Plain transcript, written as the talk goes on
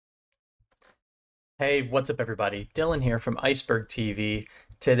Hey, what's up everybody? Dylan here from Iceberg TV.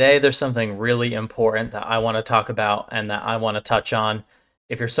 Today there's something really important that I want to talk about and that I want to touch on.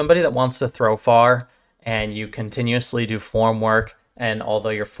 If you're somebody that wants to throw far and you continuously do form work, and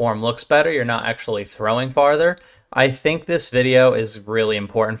although your form looks better, you're not actually throwing farther, I think this video is really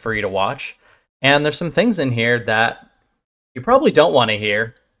important for you to watch. And there's some things in here that you probably don't want to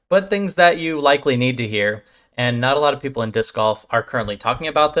hear, but things that you likely need to hear. And not a lot of people in disc golf are currently talking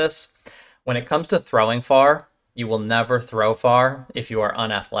about this. When it comes to throwing far, you will never throw far if you are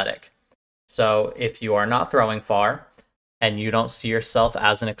unathletic. So if you are not throwing far and you don't see yourself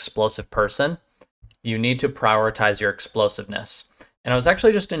as an explosive person, you need to prioritize your explosiveness. And I was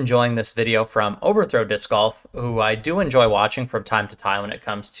actually just enjoying this video from Overthrow Disc Golf, who I do enjoy watching from time to time when it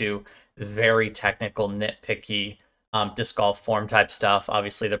comes to very technical, nitpicky disc golf form type stuff.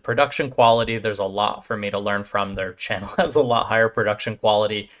 Obviously, the production quality, there's a lot for me to learn from. Their channel has a lot higher production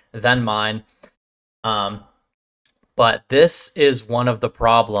quality than mine. But this is one of the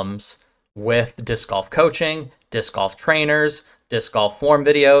problems with disc golf coaching, disc golf trainers, disc golf form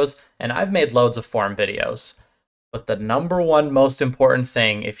videos, and I've made loads of form videos. But the number one most important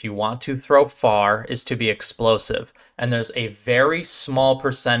thing if you want to throw far is to be explosive. And there's a very small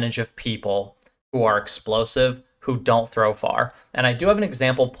percentage of people who are explosive who don't throw far. And I do have an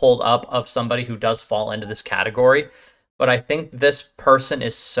example pulled up of somebody who does fall into this category, but I think this person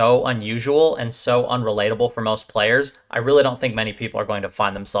is so unusual and so unrelatable for most players. I really don't think many people are going to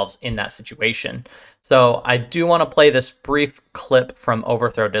find themselves in that situation. So I do want to play this brief clip from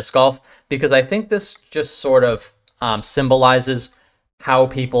Overthrow Disc Golf because I think this just sort of symbolizes how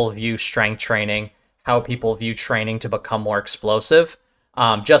people view strength training, how people view training to become more explosive,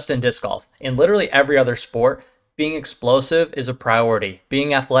 just in disc golf. In literally every other sport, being explosive is a priority.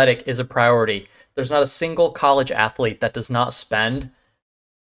 Being athletic is a priority. There's not a single college athlete that does not spend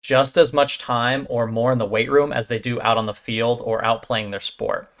just as much time or more in the weight room as they do out on the field or out playing their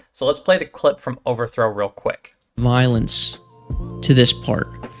sport. So let's play the clip from Overthrow real quick. Violence to this part.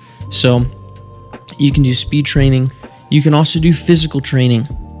 So you can do speed training. You can also do physical training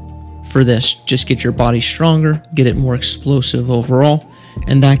for this. Just get your body stronger, get it more explosive overall,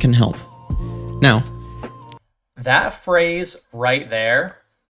 and that can help. Now, that phrase right there,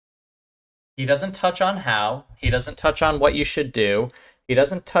 he doesn't touch on how, he doesn't touch on what you should do, he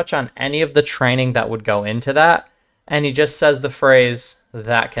doesn't touch on any of the training that would go into that, and he just says the phrase,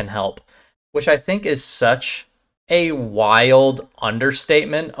 that can help, which I think is such a wild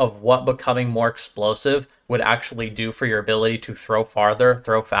understatement of what becoming more explosive would actually do for your ability to throw farther,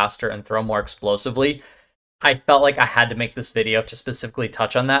 throw faster, and throw more explosively. I felt like I had to make this video to specifically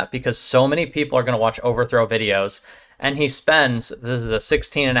touch on that because so many people are going to watch Overthrow videos, and he spends, this is a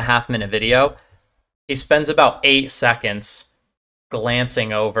 16.5-minute video, he spends about 8 seconds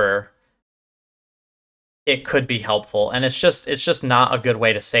glancing over it could be helpful, and it's just not a good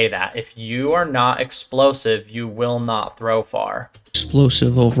way to say that. If you are not explosive, you will not throw far.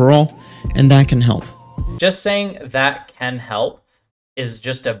 Explosive overall, and that can help. Just saying that can help is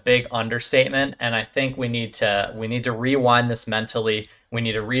just a big understatement, and I think we need to rewind this mentally. We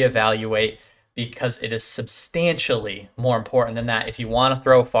need to reevaluate because it is substantially more important than that. If you want to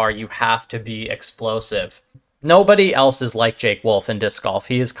throw far, you have to be explosive. Nobody else is like Jake Wolf in disc golf.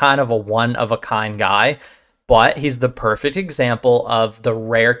 He is kind of a one-of-a-kind guy, but he's the perfect example of the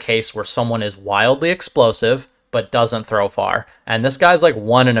rare case where someone is wildly explosive but doesn't throw far. And this guy's like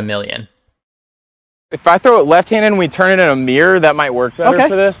 1 in a million. If I throw it left-handed and we turn it in a mirror, that might work better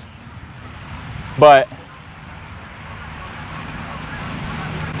for this. But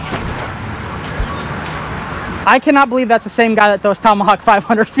I cannot believe that's the same guy that throws tomahawk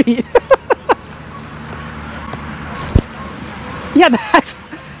 500 feet. Yeah,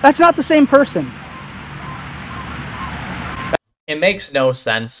 that's not the same person. It makes no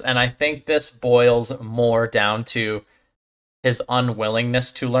sense, and I think this boils more down to his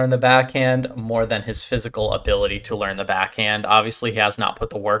unwillingness to learn the backhand more than his physical ability to learn the backhand. Obviously, he has not put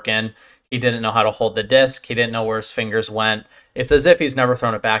the work in. He didn't know how to hold the disc. He didn't know where his fingers went. It's as if he's never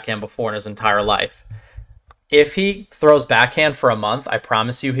thrown a backhand before in his entire life. If he throws backhand for a month, I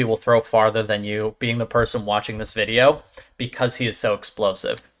promise you he will throw farther than you, being the person watching this video, because he is so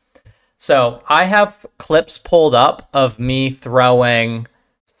explosive. So I have clips pulled up of me throwing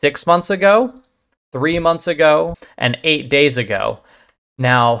 6 months ago, 3 months ago, and 8 days ago.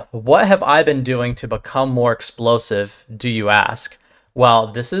 Now, what have I been doing to become more explosive, do you ask?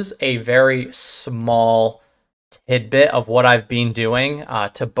 Well, this is a very small tidbit of what I've been doing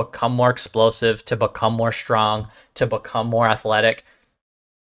to become more explosive, to become more strong, to become more athletic.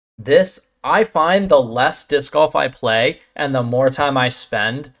 This, I find the less disc golf I play and the more time I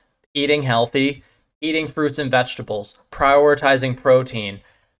spend eating healthy, eating fruits and vegetables, prioritizing protein,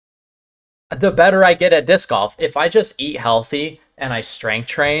 the better I get at disc golf. If I just eat healthy and I strength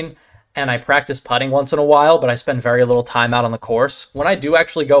train and I practice putting once in a while, but I spend very little time out on the course, when I do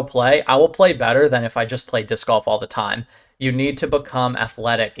actually go play, I will play better than if I just play disc golf all the time. You need to become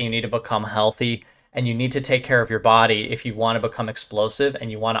athletic, you need to become healthy, and you need to take care of your body if you want to become explosive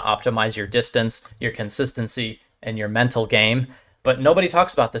and you want to optimize your distance, your consistency, and your mental game. But nobody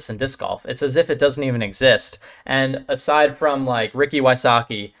talks about this in disc golf. It's as if it doesn't even exist. And aside from like Ricky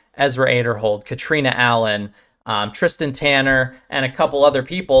Wysocki, Ezra Aderhold, Katrina Allen, Tristan Tanner, and a couple other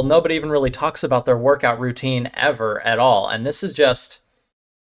people, nobody even really talks about their workout routine ever at all. And this is just,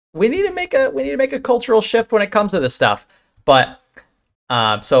 we need to make a cultural shift when it comes to this stuff. But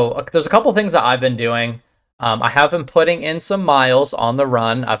so there's a couple things that I've been doing. I have been putting in some miles on the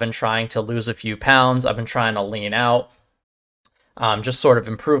run. I've been trying to lose a few pounds. I've been trying to lean out, just sort of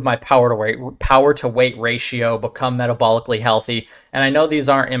improve my power to weight ratio, become metabolically healthy. And I know these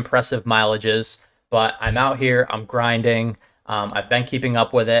aren't impressive mileages, but I'm out here, I'm grinding. I've been keeping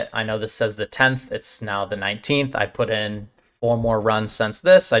up with it. I know this says the 10th, it's now the 19th. I put in 4 more runs since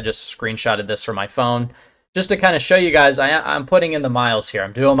this. I just screenshotted this from my phone just to kind of show you guys I'm putting in the miles here.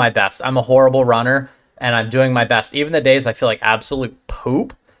 I'm doing my best. I'm a horrible runner and I'm doing my best. Even the days I feel like absolute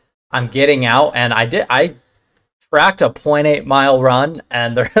poop, I'm getting out, and I tracked a 0.8 mile run,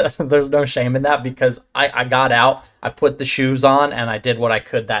 and there's no shame in that because I got out, I put the shoes on, and I did what I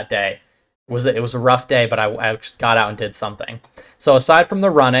could that day. It was a rough day, but I got out and did something. So aside from the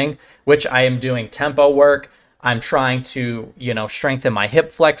running, which I am doing tempo work, I'm trying to, strengthen my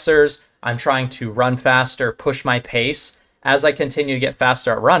hip flexors. I'm trying to run faster, push my pace. As I continue to get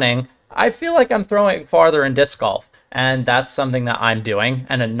faster at running, I feel like I'm throwing farther in disc golf, and that's something that I'm doing.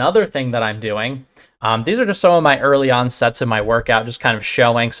 And another thing that I'm doing, these are just some of my early on sets of my workout, just kind of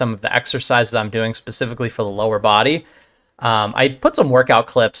showing some of the exercise that I'm doing specifically for the lower body. I put some workout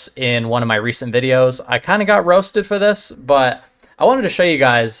clips in one of my recent videos. I kind of got roasted for this, but I wanted to show you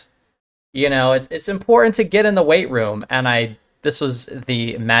guys, it's important to get in the weight room. And this was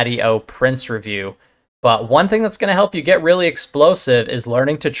the Matty O Prince review. But one thing that's going to help you get really explosive is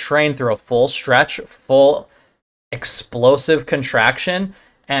learning to train through a full stretch, full explosive contraction,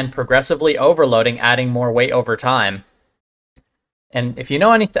 and progressively overloading, adding more weight over time. And if you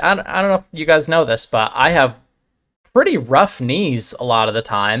know anything, I don't know if you guys know this, but I have pretty rough knees a lot of the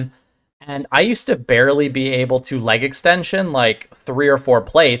time. And I used to barely be able to leg extension like 3 or 4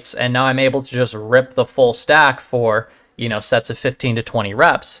 plates, and now I'm able to just rip the full stack for, sets of 15 to 20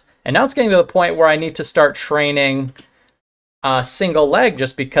 reps. And now it's getting to the point where I need to start training a single leg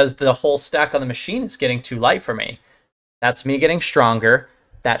just because the whole stack on the machine is getting too light for me. That's me getting stronger.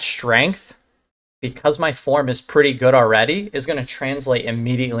 That strength, because my form is pretty good already, is going to translate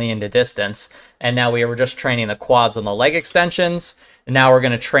immediately into distance. And now we were just training the quads on the leg extensions. And now we're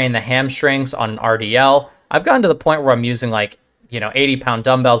going to train the hamstrings on an RDL. I've gotten to the point where I'm using 80-pound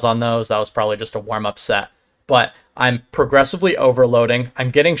dumbbells on those. That was probably just a warm-up set. But I'm progressively overloading.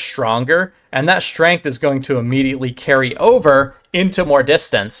 I'm getting stronger. And that strength is going to immediately carry over into more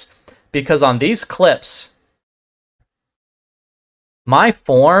distance. Because on these clips, my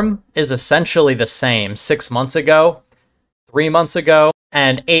form is essentially the same 6 months ago, 3 months ago,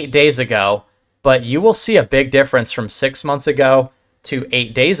 and 8 days ago. But you will see a big difference from 6 months ago to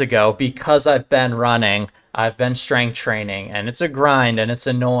 8 days ago because I've been running, I've been strength training, and it's a grind and it's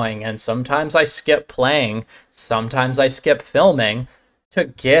annoying. And sometimes I skip playing, sometimes I skip filming to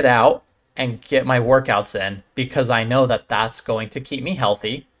get out and get my workouts in because I know that that's going to keep me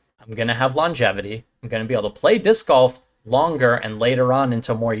healthy. I'm going to have longevity. I'm going to be able to play disc golf longer and later on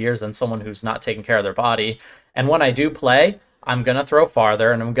into more years than someone who's not taking care of their body. And when I do play, I'm going to throw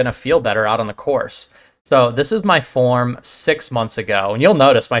farther and I'm going to feel better out on the course. So this is my form 6 months ago. And you'll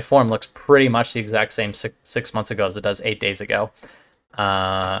notice my form looks pretty much the exact same six months ago as it does 8 days ago. All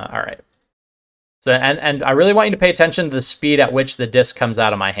right. So, and I really want you to pay attention to the speed at which the disc comes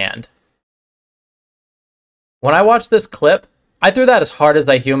out of my hand. When I watched this clip, I threw that as hard as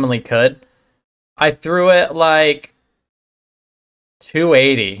I humanly could. I threw it like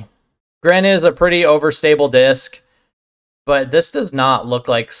 280. Granted, it's a pretty overstable disc, but this does not look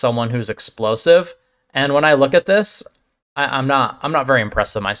like someone who's explosive. And when I look at this, I'm not very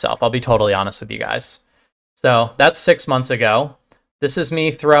impressed with myself. I'll be totally honest with you guys. So that's 6 months ago. This is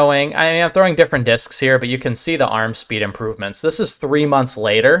me throwing, I'm throwing different discs here, but you can see the arm speed improvements. This is 3 months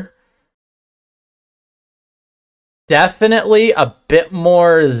later. Definitely a bit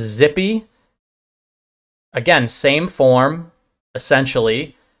more zippy. Again, same form,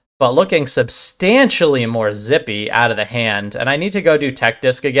 essentially, but looking substantially more zippy out of the hand. And I need to go do tech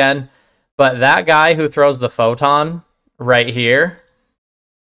disc again, But that guy who throws the photon right here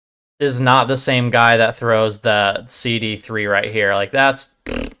is not the same guy that throws the CD3 right here. Like, that's...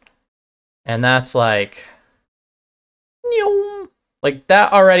 And that's like... Like,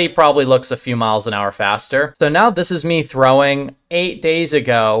 that already probably looks a few miles an hour faster. So now this is me throwing 8 days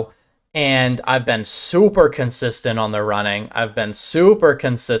ago, and I've been super consistent on the running. I've been super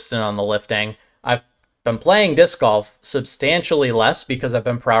consistent on the lifting. I've been playing disc golf substantially less because I've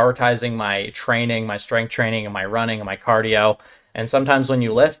been prioritizing my training, my strength training, and my running and my cardio. And sometimes when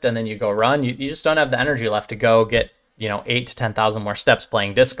you lift and then you go run, you just don't have the energy left to go get, 8 to 10,000 more steps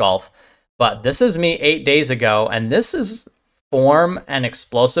playing disc golf. But this is me 8 days ago, and this is form and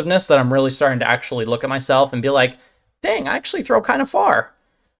explosiveness that I'm really starting to actually look at myself and be like, dang, I actually throw kind of far.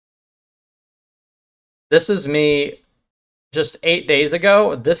 This is me just 8 days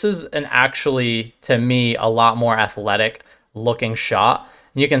ago. This is actually, to me, a lot more athletic looking shot.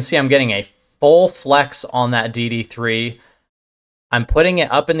 And you can see I'm getting a full flex on that DD3. I'm putting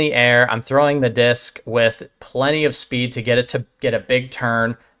it up in the air. I'm throwing the disc with plenty of speed to get it to get a big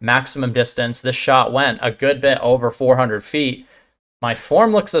turn, maximum distance. This shot went a good bit over 400 feet. My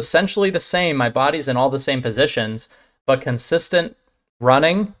form looks essentially the same. My body's in all the same positions, but consistent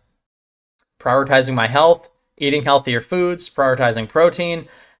running, prioritizing my health, eating healthier foods, prioritizing protein,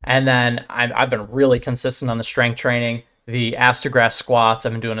 and then I've been really consistent on the strength training, the ass to grass squats.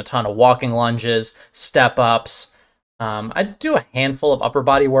 I've been doing a ton of walking lunges, step ups. I do a handful of upper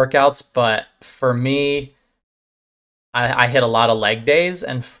body workouts, but for me, I hit a lot of leg days,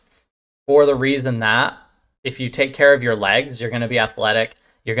 and for the reason that if you take care of your legs, you're going to be athletic.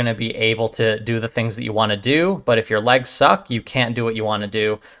 You're going to be able to do the things that you want to do, but if your legs suck, you can't do what you want to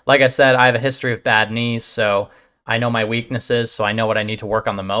do. Like I said, I have a history of bad knees, so I know my weaknesses, so I know what I need to work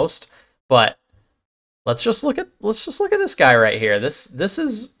on the most. But let's just look at this guy right here. This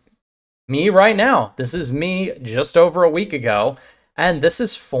is me right now. This is me just over a week ago, and this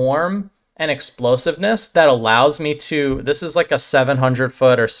is form and explosiveness that allows me to, this is like a 700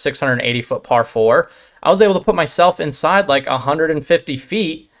 foot or 680 foot par 4. I was able to put myself inside like 150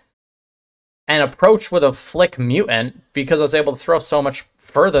 feet and approach with a flick mutant because I was able to throw so much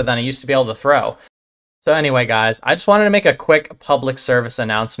further than I used to be able to throw. So anyway, guys, I just wanted to make a quick public service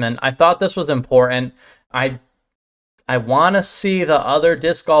announcement. I thought this was important. I want to see the other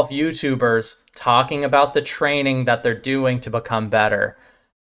disc golf YouTubers talking about the training that they're doing to become better.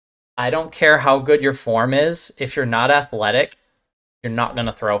 I don't care how good your form is. If you're not athletic, you're not going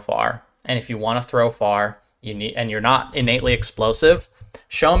to throw far. And if you want to throw far, and you're not innately explosive,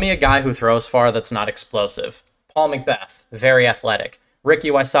 show me a guy who throws far that's not explosive. Paul Macbeth, very athletic. Ricky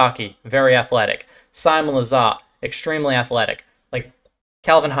Wysocki, very athletic. Simon Lizotte, extremely athletic. Like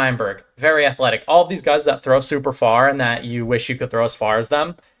Calvin Heimberg, very athletic. All of these guys that throw super far and that you wish you could throw as far as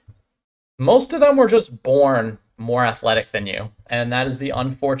them, most of them were just born more athletic than you. And that is the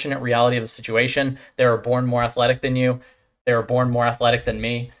unfortunate reality of the situation. They were born more athletic than you. They were born more athletic than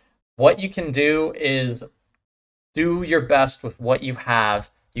me. What you can do is do your best with what you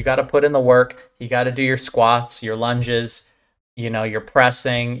have. You got to put in the work. You got to do your squats, your lunges, your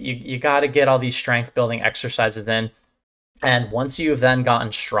pressing. You got to get all these strength building exercises in. And once you've then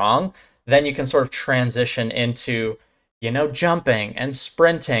gotten strong, then you can sort of transition into, jumping and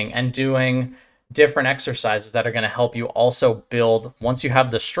sprinting and doing different exercises that are going to help you also build, once you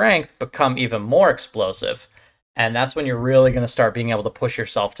have the strength, become even more explosive. And that's when you're really going to start being able to push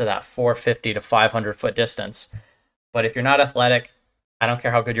yourself to that 450 to 500 foot distance. But if you're not athletic, I don't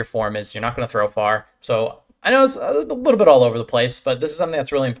care how good your form is, you're not going to throw far. So I know it's a little bit all over the place, but this is something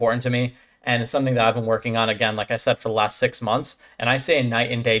that's really important to me. And it's something that I've been working on, again, like I said, for the last 6 months. And I say a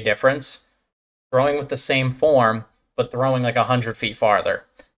night and day difference, throwing with the same form, but throwing like 100 feet farther.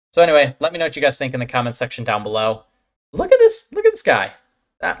 So anyway, let me know what you guys think in the comment section down below. Look at this guy.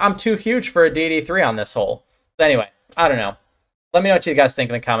 I'm too huge for a DD3 on this hole. But anyway, I don't know. Let me know what you guys think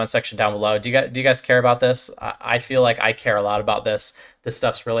in the comment section down below. Do you guys care about this? I feel like I care a lot about this. This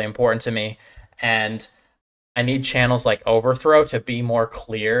stuff's really important to me. And I need channels like Overthrow to be more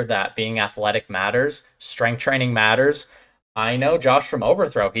clear that being athletic matters, strength training matters. I know Josh from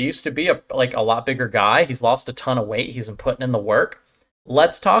Overthrow. He used to be a lot bigger guy. He's lost a ton of weight. He's been putting in the work.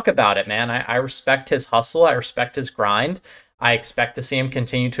 Let's talk about it, man. I respect his hustle. I respect his grind. I expect to see him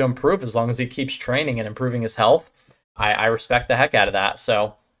continue to improve as long as he keeps training and improving his health. I respect the heck out of that.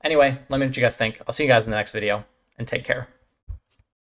 So anyway, let me know what you guys think. I'll see you guys in the next video, and take care.